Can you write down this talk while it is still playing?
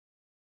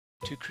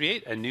To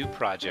create a new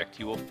project,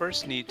 you will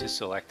first need to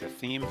select a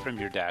theme from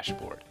your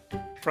dashboard.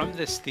 From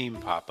this theme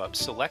pop-up,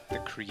 select the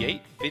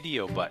Create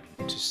Video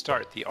button to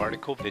start the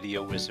article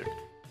video wizard.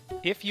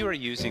 If you are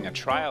using a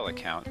trial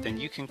account, then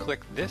you can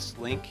click this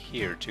link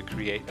here to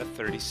create a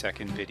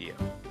 30-second video.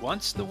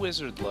 Once the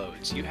wizard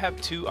loads, you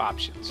have two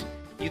options.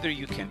 Either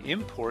you can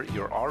import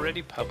your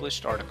already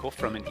published article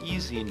from an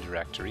ezine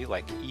directory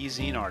like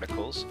ezine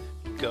articles,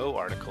 Go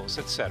articles,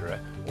 etc.,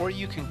 or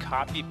you can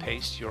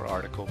copy-paste your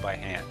article by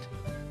hand.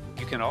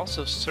 You can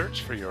also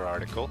search for your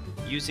article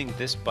using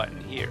this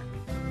button here.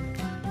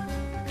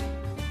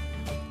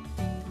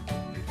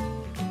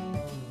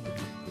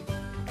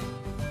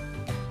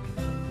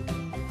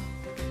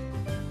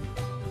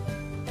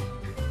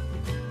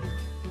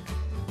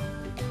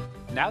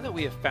 Now that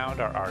we have found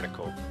our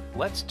article,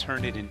 let's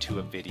turn it into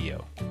a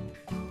video.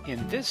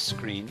 In this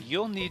screen,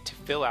 you'll need to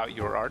fill out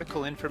your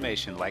article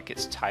information like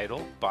its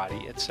title,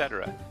 body,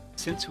 etc.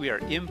 Since we are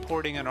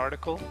importing an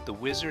article, the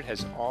wizard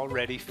has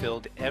already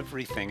filled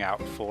everything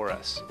out for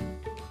us.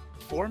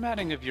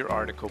 Formatting of your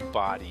article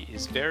body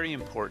is very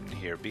important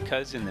here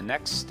because in the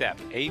next step,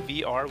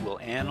 AVR will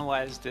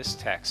analyze this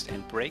text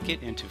and break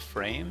it into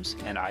frames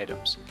and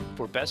items.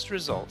 For best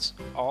results,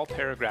 all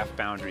paragraph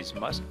boundaries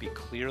must be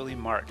clearly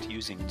marked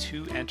using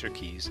two enter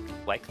keys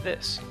like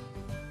this.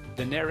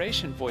 The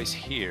narration voice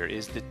here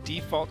is the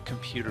default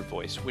computer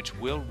voice which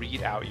will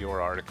read out your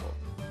article.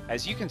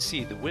 As you can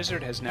see, the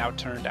wizard has now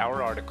turned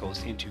our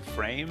articles into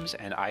frames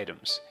and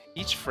items.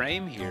 Each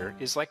frame here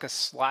is like a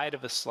slide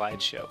of a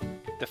slideshow.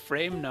 The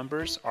frame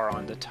numbers are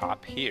on the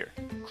top here.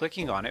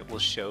 Clicking on it will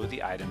show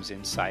the items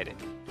inside it.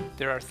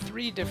 There are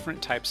three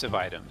different types of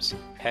items: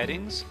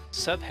 headings,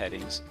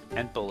 subheadings,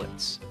 and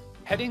bullets.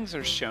 Headings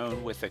are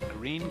shown with a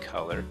green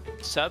color,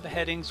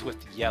 subheadings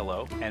with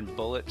yellow, and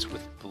bullets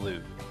with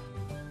blue.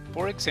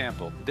 For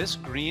example, this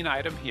green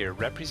item here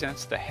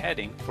represents the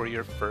heading for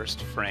your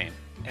first frame,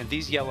 and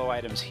these yellow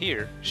items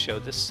here show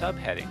the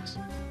subheadings.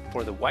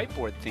 For the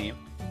whiteboard theme,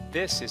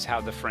 this is how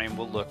the frame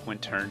will look when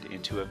turned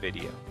into a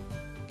video.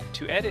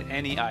 To edit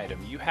any item,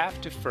 you have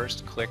to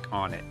first click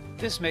on it.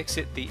 This makes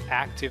it the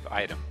active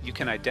item. You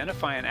can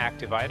identify an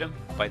active item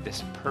by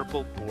this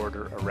purple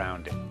border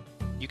around it.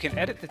 You can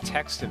edit the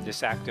text of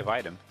this active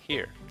item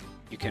here.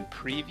 You can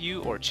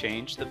preview or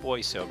change the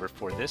voiceover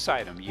for this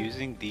item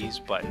using these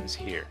buttons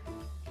here.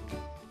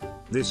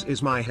 This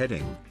is my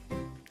heading.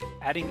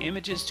 Adding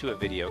images to a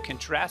video can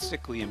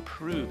drastically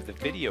improve the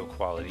video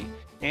quality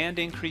and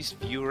increase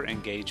viewer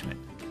engagement.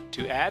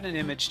 To add an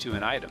image to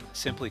an item,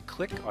 simply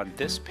click on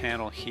this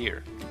panel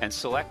here and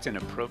select an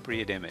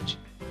appropriate image.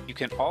 You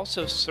can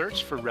also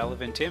search for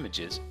relevant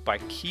images by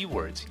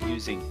keywords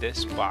using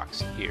this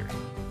box here.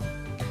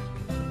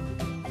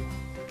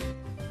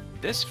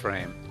 This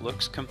frame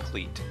looks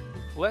complete.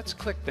 Let's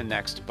click the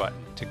next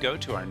button to go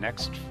to our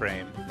next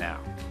frame now.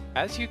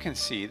 As you can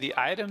see, the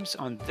items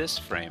on this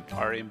frame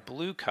are in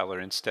blue color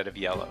instead of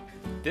yellow.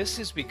 This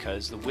is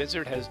because the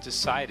wizard has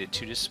decided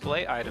to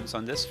display items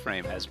on this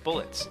frame as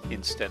bullets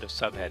instead of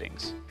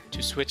subheadings.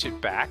 To switch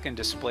it back and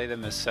display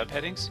them as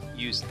subheadings,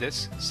 use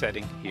this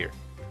setting here.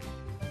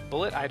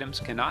 Bullet items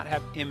cannot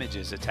have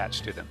images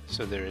attached to them,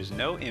 so there is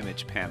no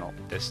image panel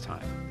this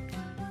time.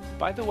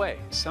 By the way,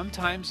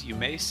 sometimes you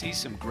may see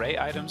some gray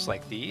items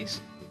like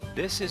these.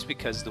 This is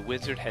because the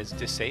wizard has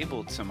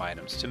disabled some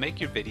items to make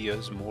your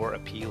videos more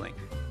appealing.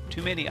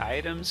 Too many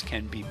items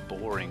can be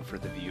boring for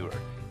the viewer.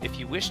 If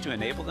you wish to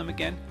enable them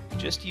again,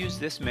 just use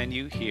this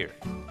menu here.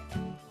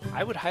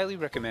 I would highly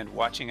recommend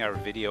watching our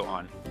video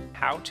on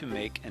how to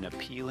make an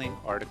appealing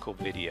article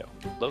video,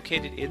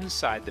 located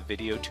inside the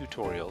video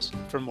tutorials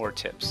for more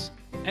tips.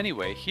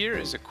 Anyway, here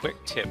is a quick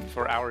tip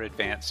for our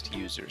advanced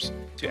users.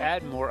 To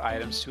add more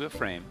items to a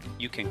frame,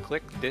 you can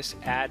click this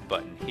Add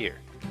button here.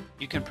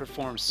 You can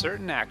perform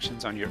certain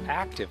actions on your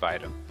active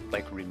item,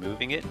 like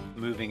removing it,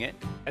 moving it,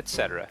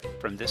 etc.,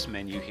 from this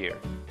menu here.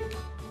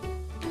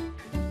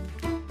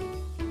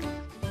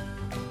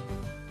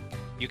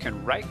 You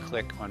can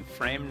right-click on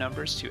frame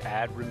numbers to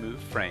add remove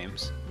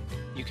frames.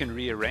 You can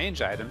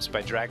rearrange items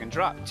by drag and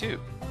drop too.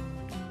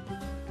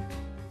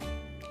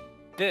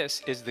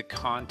 This is the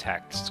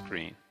contact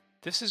screen.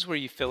 This is where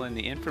you fill in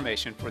the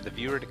information for the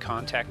viewer to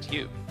contact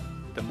you.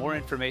 The more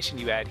information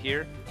you add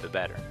here, the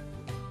better.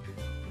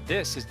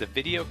 This is the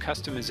video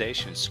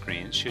customization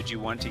screen should you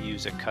want to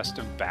use a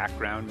custom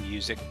background,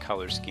 music,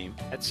 color scheme,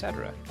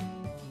 etc.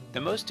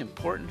 The most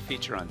important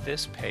feature on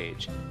this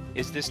page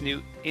is this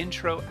new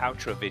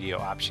intro-outro video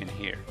option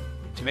here.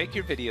 To make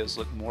your videos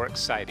look more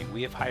exciting,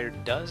 we have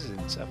hired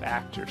dozens of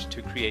actors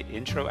to create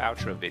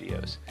intro-outro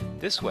videos.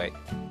 This way,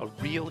 a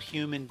real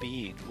human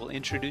being will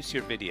introduce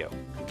your video.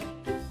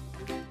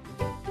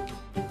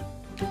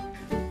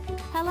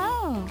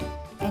 Hello,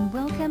 and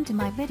welcome to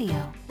my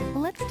video.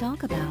 Let's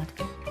talk about.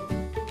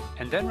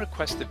 And then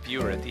request the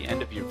viewer at the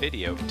end of your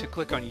video to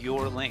click on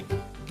your link.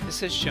 This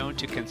has shown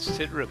to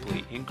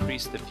considerably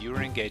increase the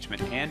viewer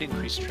engagement and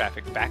increase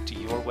traffic back to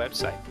your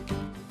website.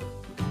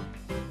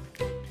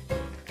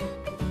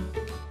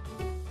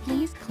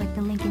 Please click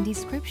the link in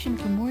description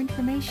for more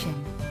information.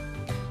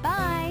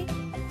 Bye!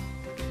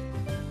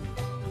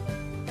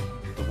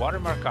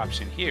 watermark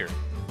option here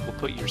will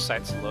put your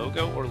site's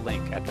logo or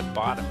link at the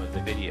bottom of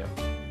the video.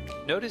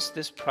 Notice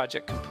this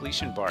project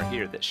completion bar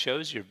here that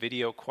shows your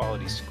video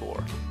quality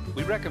score.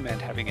 We recommend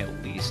having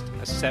at least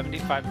a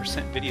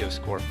 75% video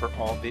score for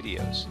all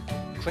videos.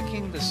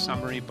 Clicking the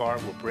summary bar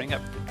will bring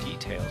up the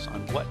details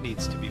on what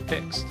needs to be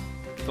fixed.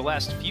 The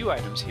last few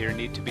items here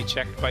need to be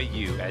checked by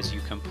you as you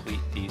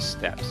complete these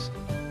steps.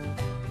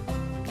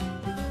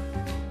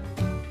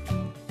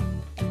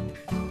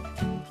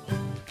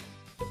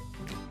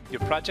 Your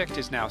project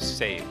is now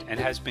saved and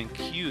has been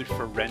queued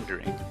for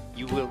rendering.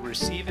 You will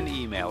receive an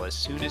email as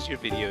soon as your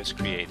video is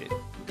created.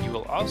 You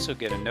will also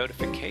get a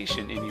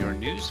notification in your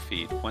news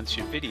feed once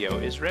your video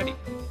is ready.